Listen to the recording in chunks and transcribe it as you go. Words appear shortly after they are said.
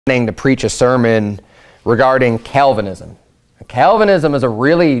to preach a sermon regarding Calvinism. Calvinism is a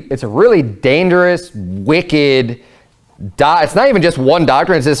really dangerous, wicked, it's not even just one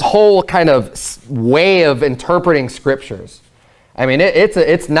doctrine, it's this whole kind of way of interpreting scriptures. I mean,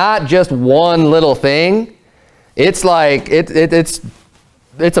 it's not just one little thing. It's like, it's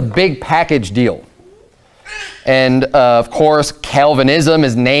a big package deal. And of course, Calvinism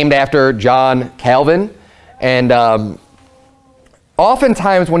is named after John Calvin. And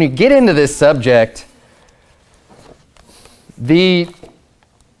oftentimes when you get into this subject,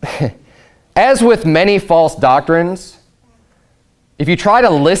 as with many false doctrines, if you try to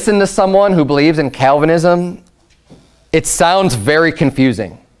listen to someone who believes in Calvinism, it sounds very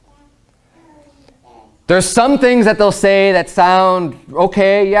confusing. There's some things that they'll say that sound,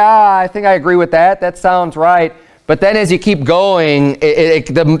 okay, yeah, I think I agree with that. That sounds right. But then as you keep going,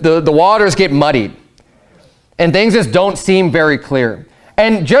 the waters get muddied. And things just don't seem very clear.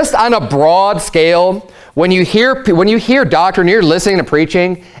 And just on a broad scale, when you hear doctrine, you're listening to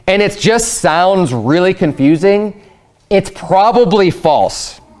preaching, and it just sounds really confusing, it's probably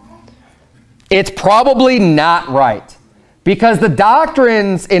false. It's probably not right. Because the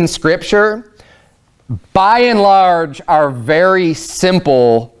doctrines in Scripture, by and large, are very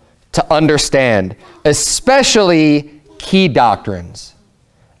simple to understand, especially key doctrines.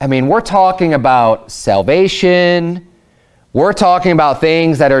 I mean, we're talking about salvation. We're talking about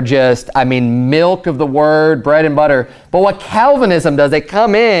things that are just, I mean, milk of the word, bread and butter. But what Calvinism does, they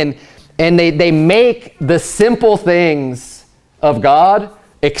come in and they make the simple things of God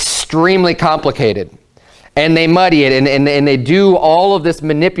extremely complicated. And they muddy it, and they do all of this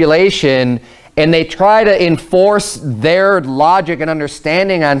manipulation, and they try to enforce their logic and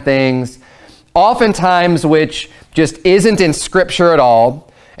understanding on things, oftentimes which just isn't in Scripture at all.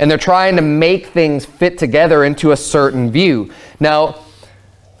 And they're trying to make things fit together into a certain view. Now,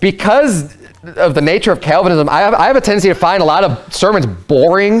 because of the nature of Calvinism, I have a tendency to find a lot of sermons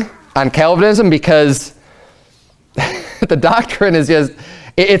boring on Calvinism because the doctrine is just,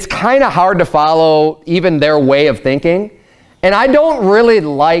 it's kind of hard to follow even their way of thinking. And I don't really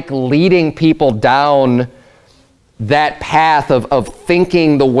like leading people down that path of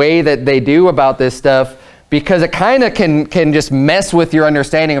thinking the way that they do about this stuff, because it kind of can just mess with your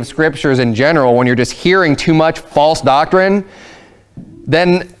understanding of scriptures in general when you're just hearing too much false doctrine.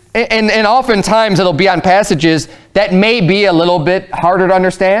 Then, and oftentimes it'll be on passages that may be a little bit harder to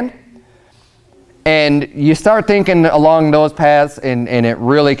understand. And you start thinking along those paths, and it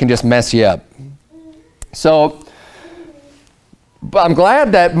really can just mess you up. So, but I'm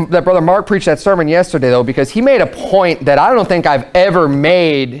glad that Brother Mark preached that sermon yesterday, though, because he made a point that I don't think I've ever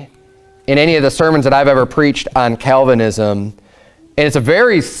made in any of the sermons that I've ever preached on Calvinism. And it's a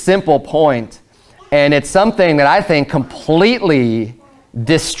very simple point, and it's something that I think completely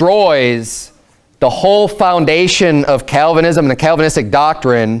destroys the whole foundation of Calvinism and the Calvinistic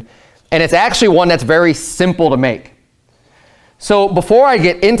doctrine, and it's actually one that's very simple to make. So before I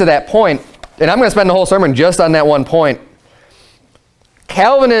get into that point, and I'm going to spend the whole sermon just on that one point,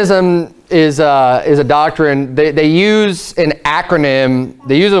 Calvinism is a doctrine. They use an acronym.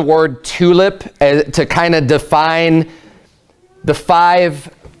 They use the word TULIP to kind of define the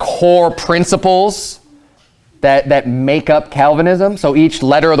 5 core principles that make up Calvinism. So each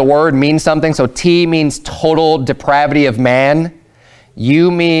letter of the word means something. So T means total depravity of man. U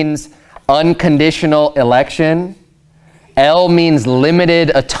means unconditional election. L means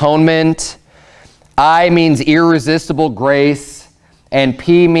limited atonement. I means irresistible grace. And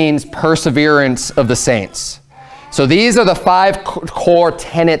P means perseverance of the saints. So these are the 5 core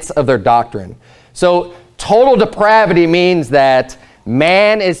tenets of their doctrine. So total depravity means that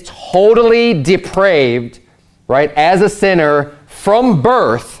man is totally depraved, right, as a sinner from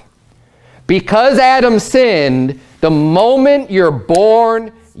birth. Because Adam sinned, the moment you're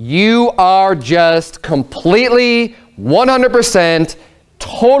born, you are just completely, 100%,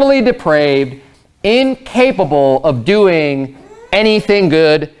 totally depraved, incapable of doing anything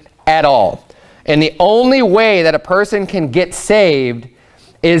good at all. And the only way that a person can get saved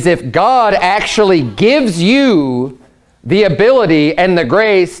is if God actually gives you the ability and the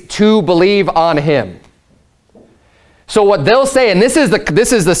grace to believe on Him. So what they'll say, and this is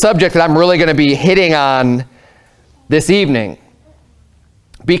the subject that I'm really going to be hitting on this evening,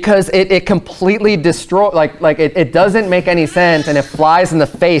 because it completely destroys, it doesn't make any sense, and it flies in the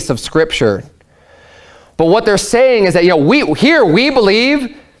face of Scripture. But what they're saying is that, we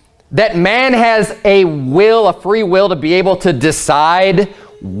believe that man has a free will to be able to decide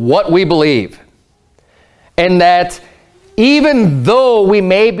what we believe. And that even though we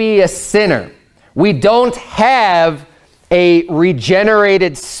may be a sinner, we don't have a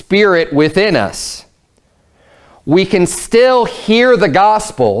regenerated spirit within us, we can still hear the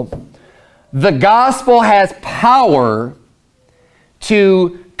gospel. The gospel has power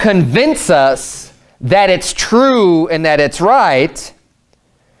to convince us that it's true and that it's right,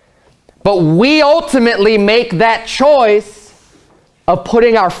 but we ultimately make that choice of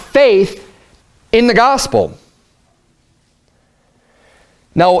putting our faith in the gospel.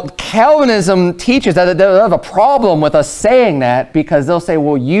 Now, Calvinism teaches that they have a problem with us saying that, because they'll say,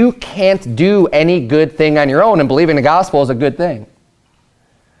 well, you can't do any good thing on your own, and believing the gospel is a good thing.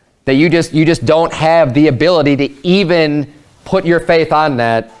 That you just don't have the ability to even put your faith on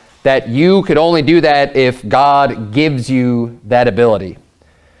that, that you could only do that if God gives you that ability.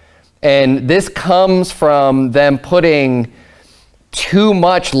 And this comes from them putting too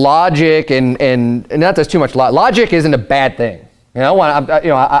much logic and not just too much logic isn't a bad thing. I want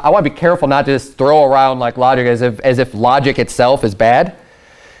to be careful not to just throw around like logic as if logic itself is bad.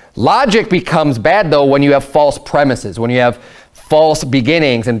 Logic becomes bad though when you have false premises, when you have false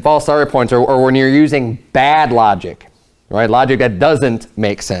beginnings and false starting points, or when you're using bad logic, right? Logic that doesn't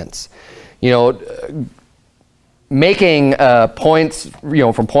make sense. Making points,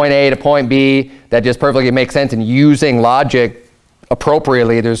 from point A to point B that just perfectly make sense and using logic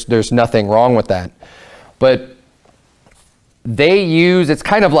appropriately, there's nothing wrong with that. But they use, it's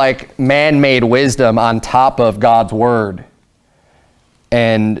kind of like man-made wisdom on top of God's word,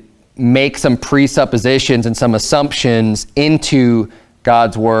 and make some presuppositions and some assumptions into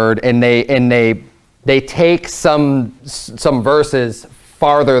God's word, and they take some verses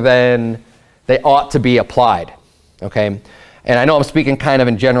farther than they ought to be applied. Okay, and I know I'm speaking kind of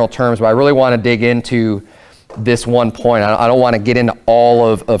in general terms, but I really want to dig into this one point. I don't want to get into all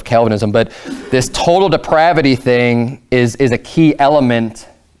of Calvinism, but this total depravity thing is a key element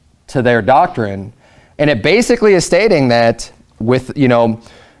to their doctrine, and it basically is stating that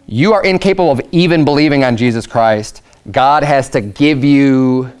you are incapable of even believing on Jesus Christ. God has to give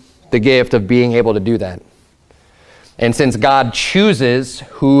you the gift of being able to do that. And since God chooses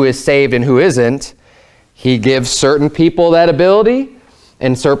who is saved and who isn't, he gives certain people that ability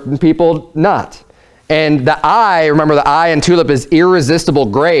and certain people not. And the I, remember the I in TULIP is irresistible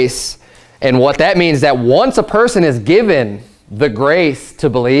grace. And what that means is that once a person is given the grace to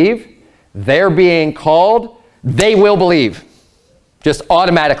believe, they're being called, they will believe. Just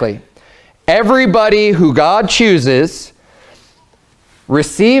automatically. Everybody who God chooses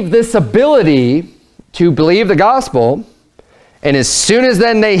receive this ability to believe the gospel, and as soon as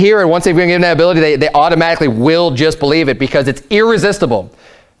then they hear it, once they've been given that ability, they automatically will just believe it because it's irresistible.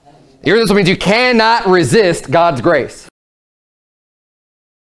 Irresistible means you cannot resist God's grace.